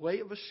a way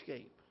of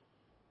escape.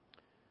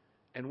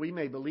 And we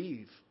may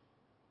believe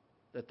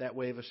that that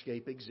way of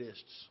escape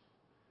exists.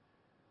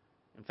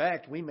 In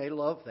fact, we may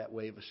love that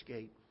way of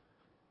escape.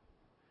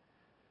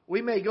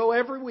 We may go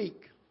every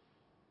week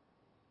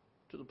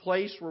to the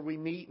place where we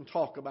meet and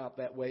talk about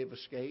that way of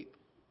escape.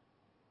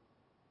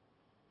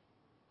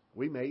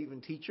 We may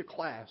even teach a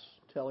class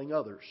telling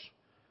others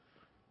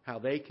how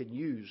they can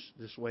use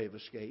this way of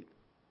escape.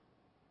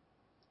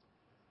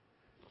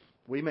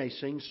 We may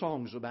sing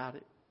songs about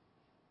it.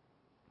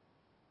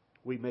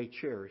 We may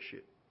cherish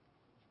it.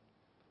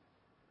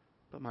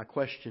 But my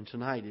question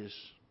tonight is,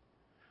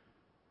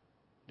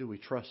 do we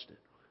trust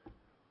it?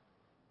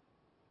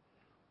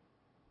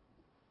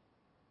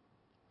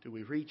 Do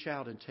we reach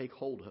out and take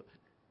hold of it?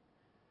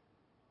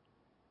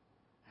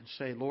 And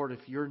say, Lord, if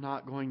you're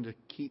not going to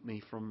keep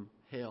me from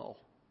hell,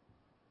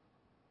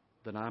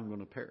 then I'm going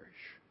to perish.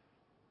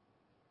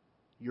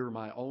 You're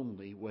my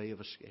only way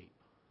of escape.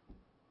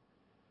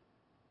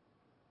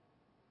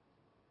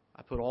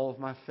 I put all of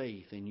my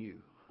faith in you,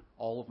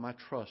 all of my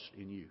trust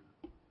in you,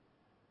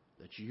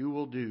 that you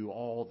will do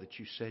all that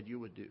you said you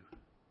would do.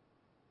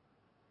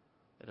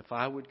 That if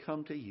I would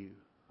come to you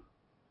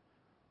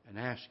and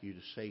ask you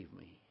to save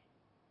me.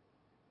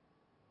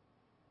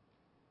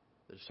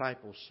 The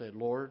disciples said,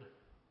 Lord,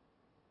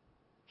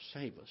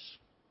 save us.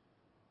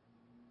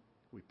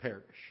 We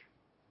perish.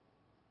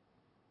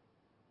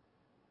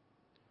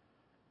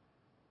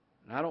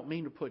 And I don't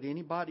mean to put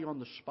anybody on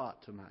the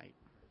spot tonight.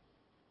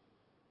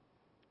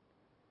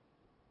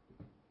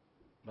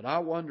 But I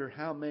wonder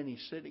how many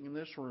sitting in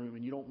this room,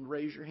 and you don't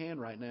raise your hand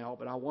right now,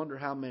 but I wonder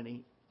how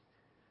many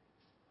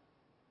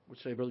would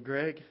say, Brother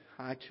Greg,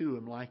 I too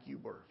am like you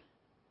were.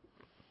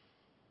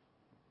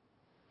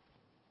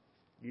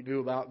 You knew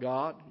about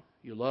God.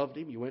 You loved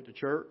Him. You went to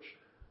church.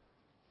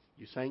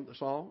 You sang the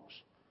songs.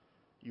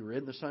 You were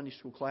in the Sunday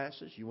school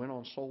classes. You went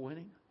on soul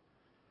winning.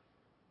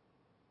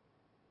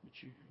 But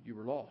you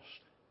were lost.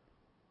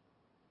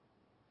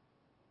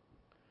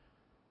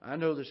 I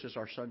know this is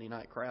our Sunday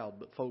night crowd,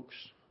 but folks,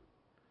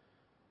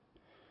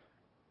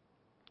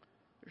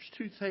 there's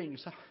two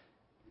things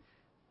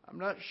I'm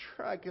not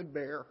sure I could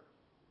bear.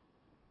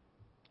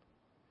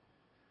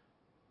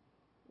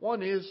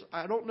 One is,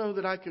 I don't know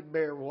that I could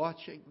bear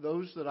watching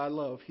those that I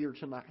love here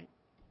tonight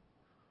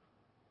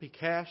be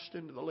cast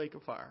into the lake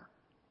of fire.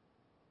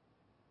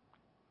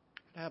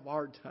 I'd have a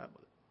hard time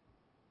with it.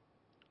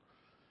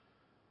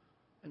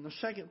 And the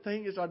second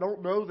thing is, I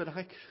don't know that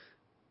I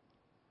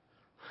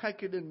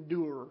could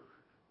endure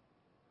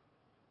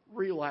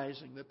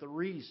realizing that the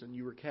reason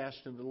you were cast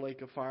into the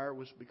lake of fire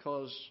was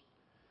because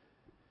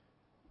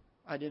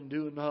I didn't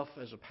do enough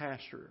as a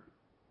pastor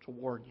to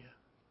warn you,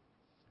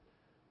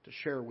 to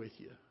share with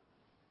you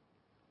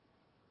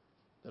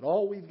that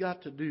all we've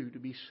got to do to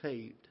be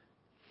saved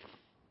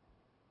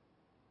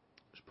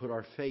is put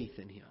our faith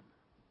in Him.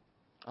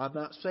 I'm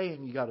not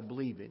saying you got to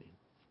believe in Him.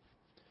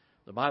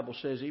 The Bible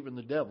says even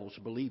the devils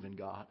believe in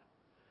God.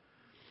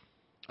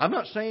 I'm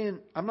not saying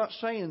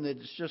that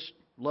it's just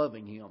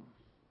loving Him.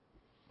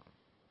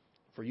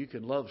 For you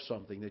can love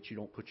something that you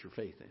don't put your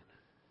faith in.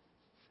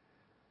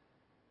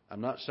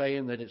 I'm not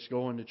saying that it's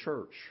going to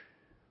church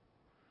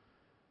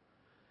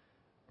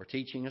or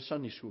teaching a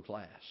Sunday school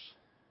class.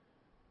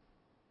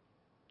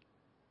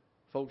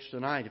 Folks,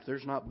 tonight, if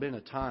there's not been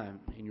a time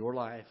in your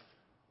life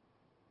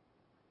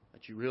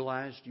that you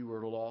realized you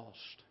were lost,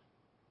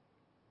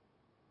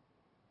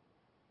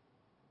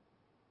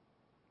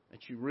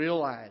 that you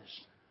realized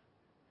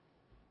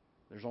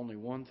there's only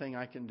one thing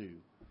I can do,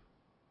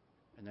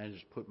 and that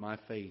is put my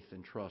faith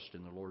and trust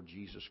in the Lord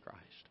Jesus Christ.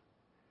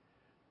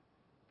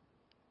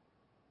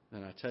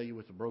 And I tell you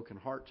with a broken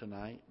heart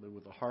tonight, but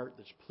with a heart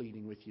that's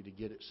pleading with you to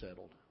get it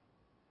settled,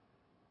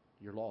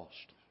 you're lost.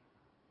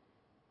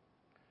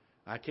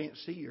 I can't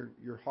see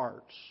your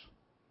hearts.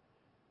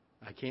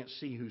 I can't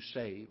see who's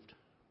saved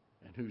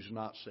and who's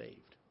not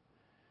saved.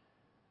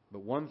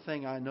 But one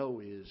thing I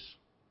know is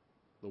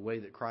the way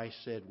that Christ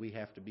said we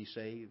have to be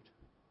saved.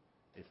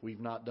 If we've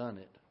not done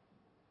it,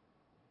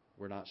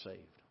 we're not saved.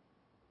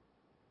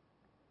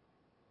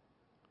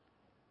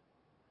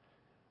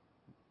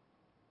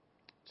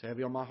 It's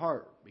heavy on my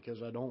heart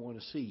because I don't want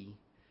to see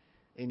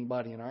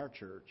anybody in our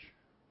church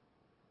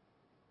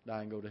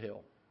die and go to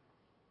hell.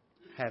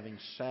 Having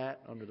sat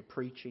under the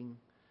preaching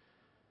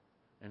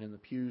and in the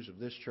pews of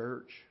this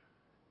church,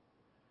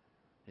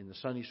 in the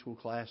Sunday school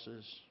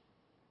classes.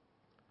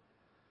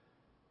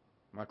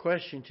 My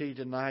question to you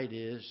tonight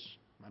is,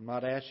 I'm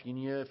not asking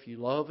you if you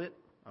love it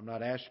I'm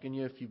not asking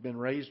you if you've been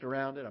raised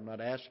around it. I'm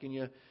not asking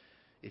you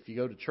if you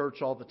go to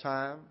church all the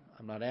time.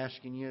 I'm not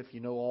asking you if you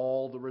know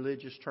all the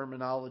religious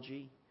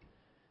terminology.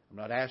 I'm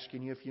not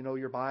asking you if you know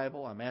your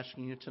Bible. I'm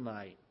asking you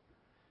tonight,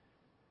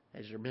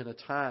 has there been a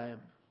time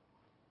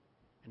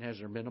and has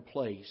there been a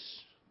place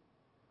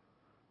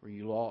where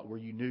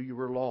you knew you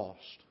were lost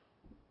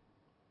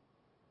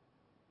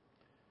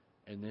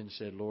and then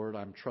said, Lord,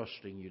 I'm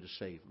trusting you to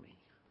save me.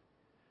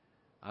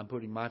 I'm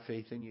putting my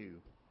faith in you.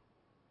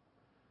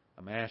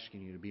 I'm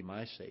asking you to be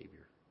my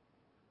Savior.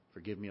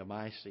 Forgive me of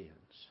my sins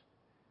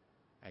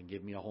and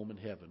give me a home in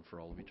heaven for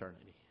all of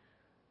eternity.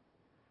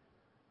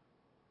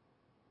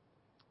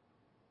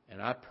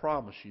 And I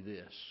promise you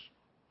this,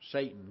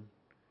 Satan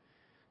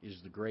is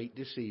the great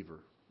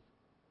deceiver.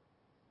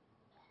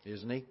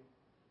 Isn't he?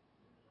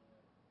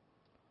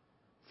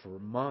 For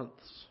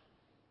months.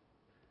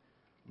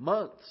 When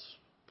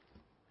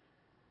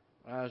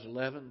I was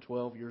 11,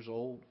 12 years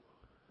old,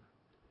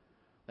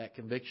 that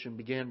conviction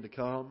began to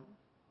come.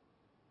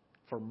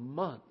 For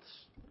months,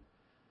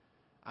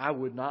 I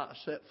would not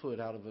set foot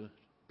out of a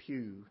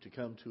pew to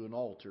come to an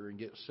altar and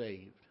get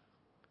saved.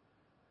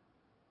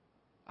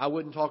 I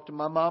wouldn't talk to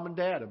my mom and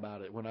dad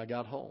about it when I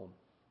got home.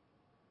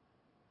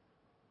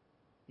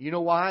 You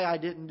know why I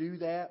didn't do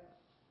that?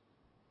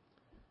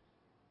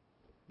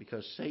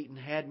 Because Satan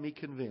had me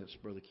convinced,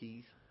 Brother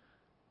Keith,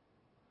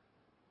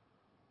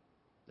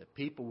 that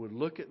people would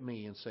look at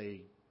me and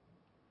say,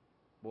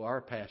 well,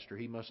 our pastor,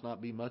 he must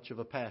not be much of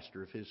a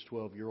pastor if his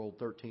 12-year-old,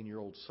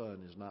 13-year-old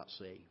son is not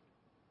saved.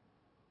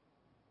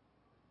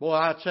 Boy,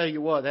 I tell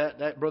you what,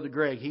 that Brother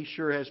Greg, he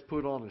sure has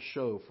put on a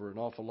show for an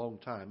awful long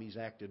time. He's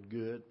acted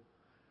good.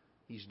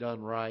 He's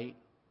done right.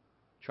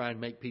 Trying to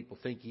make people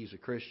think he's a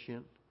Christian.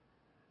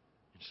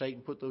 And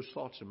Satan put those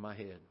thoughts in my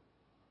head.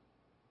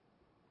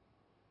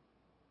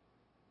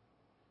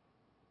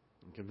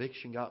 And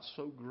conviction got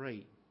so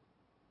great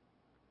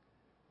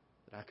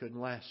that I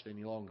couldn't last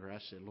any longer. I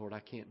said, Lord,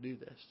 I can't do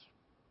this.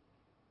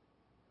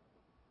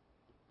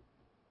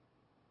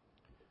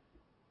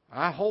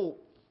 I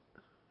hope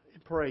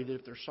and pray that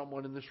if there's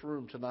someone in this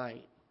room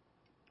tonight,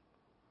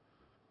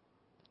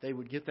 they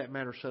would get that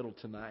matter settled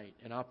tonight.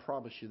 And I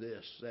promise you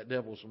this, that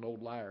devil's an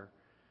old liar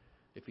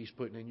if he's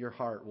putting in your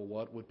heart, well,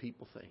 what would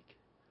people think?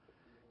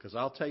 Because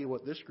I'll tell you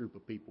what this group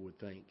of people would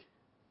think.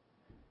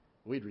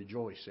 We'd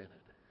rejoice in it.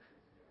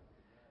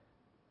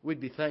 We'd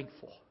be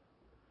thankful.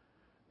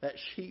 That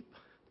sheep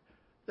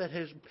that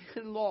has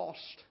been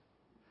lost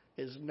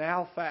is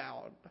now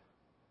found.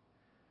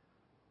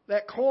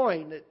 That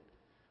coin that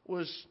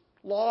was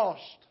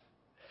lost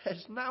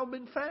has now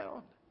been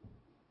found.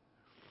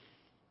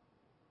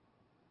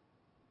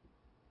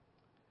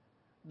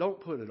 Don't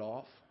put it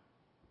off.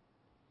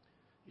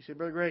 You say,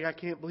 Brother Greg, I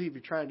can't believe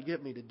you're trying to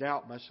get me to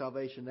doubt my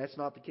salvation. That's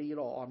not the key at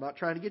all. I'm not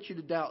trying to get you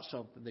to doubt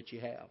something that you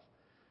have.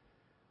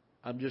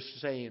 I'm just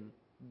saying,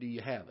 do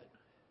you have it?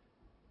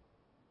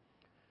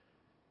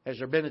 Has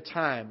there been a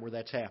time where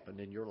that's happened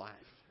in your life?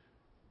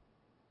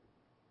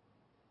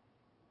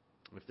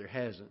 If there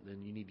hasn't,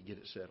 then you need to get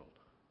it settled.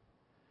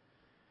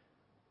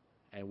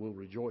 And we'll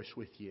rejoice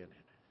with you in it.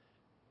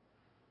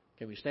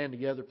 Can we stand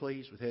together,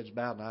 please, with heads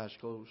bowed and eyes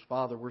closed?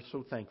 Father, we're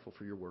so thankful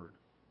for your word.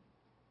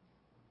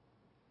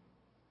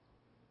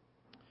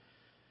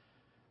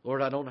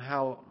 Lord, I don't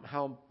know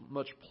how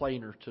much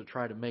plainer to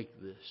try to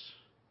make this.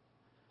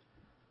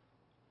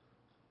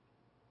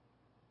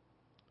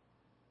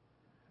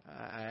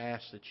 I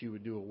ask that you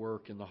would do a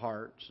work in the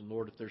hearts. And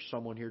Lord, if there's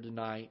someone here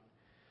tonight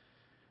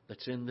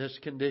that's in this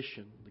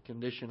condition, the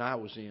condition I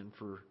was in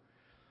for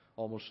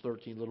almost a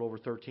little over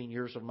 13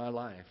 years of my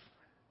life.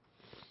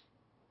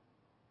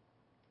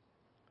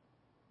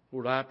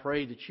 Lord, I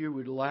pray that you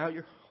would allow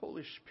your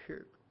Holy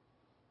Spirit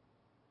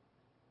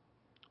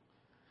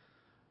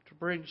to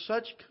bring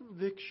such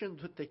conviction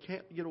that they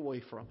can't get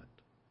away from it.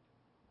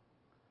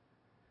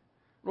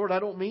 Lord, I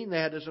don't mean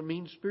that as a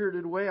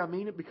mean-spirited way. I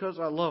mean it because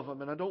I love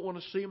them and I don't want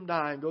to see them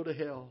die and go to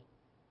hell.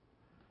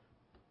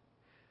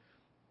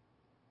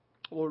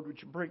 Lord,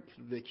 would you bring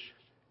conviction?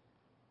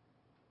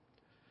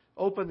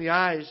 Open the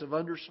eyes of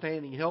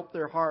understanding. Help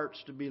their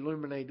hearts to be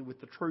illuminated with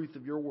the truth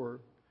of your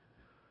word.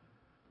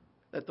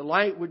 That the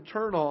light would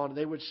turn on and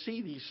they would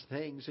see these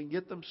things and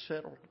get them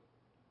settled.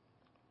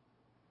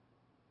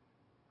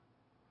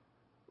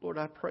 Lord,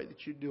 I pray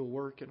that you do a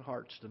work in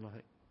hearts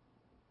tonight.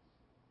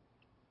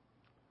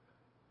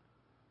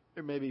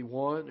 There may be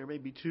one, there may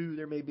be two,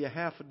 there may be a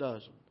half a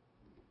dozen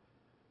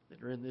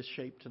that are in this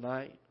shape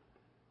tonight,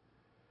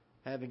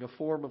 having a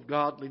form of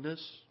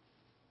godliness,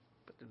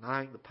 but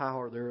denying the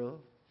power thereof.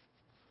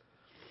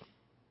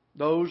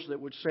 Those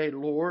that would say,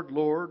 Lord,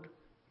 Lord,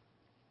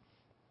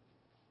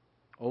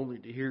 only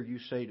to hear you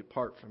say,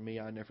 depart from me,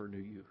 I never knew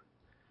you.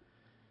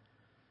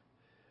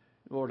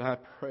 Lord, I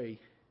pray,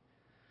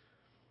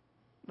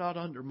 not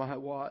under my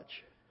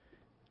watch,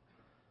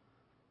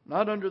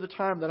 not under the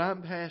time that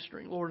I'm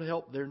pastoring. Lord,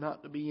 help there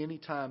not to be any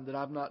time that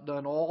I've not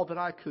done all that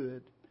I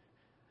could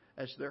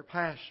as their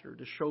pastor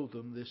to show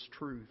them this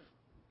truth.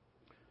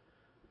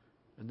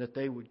 And that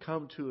they would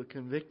come to a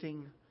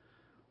convicting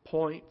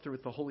point through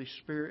the Holy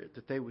Spirit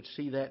that they would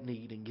see that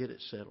need and get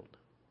it settled.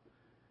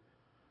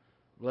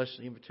 Bless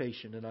the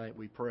invitation tonight,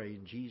 we pray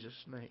in Jesus'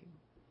 name.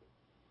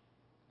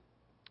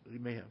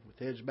 Amen. With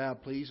heads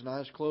bowed, please, and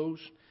eyes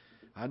closed.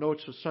 I know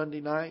it's a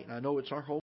Sunday night, and I know it's our home.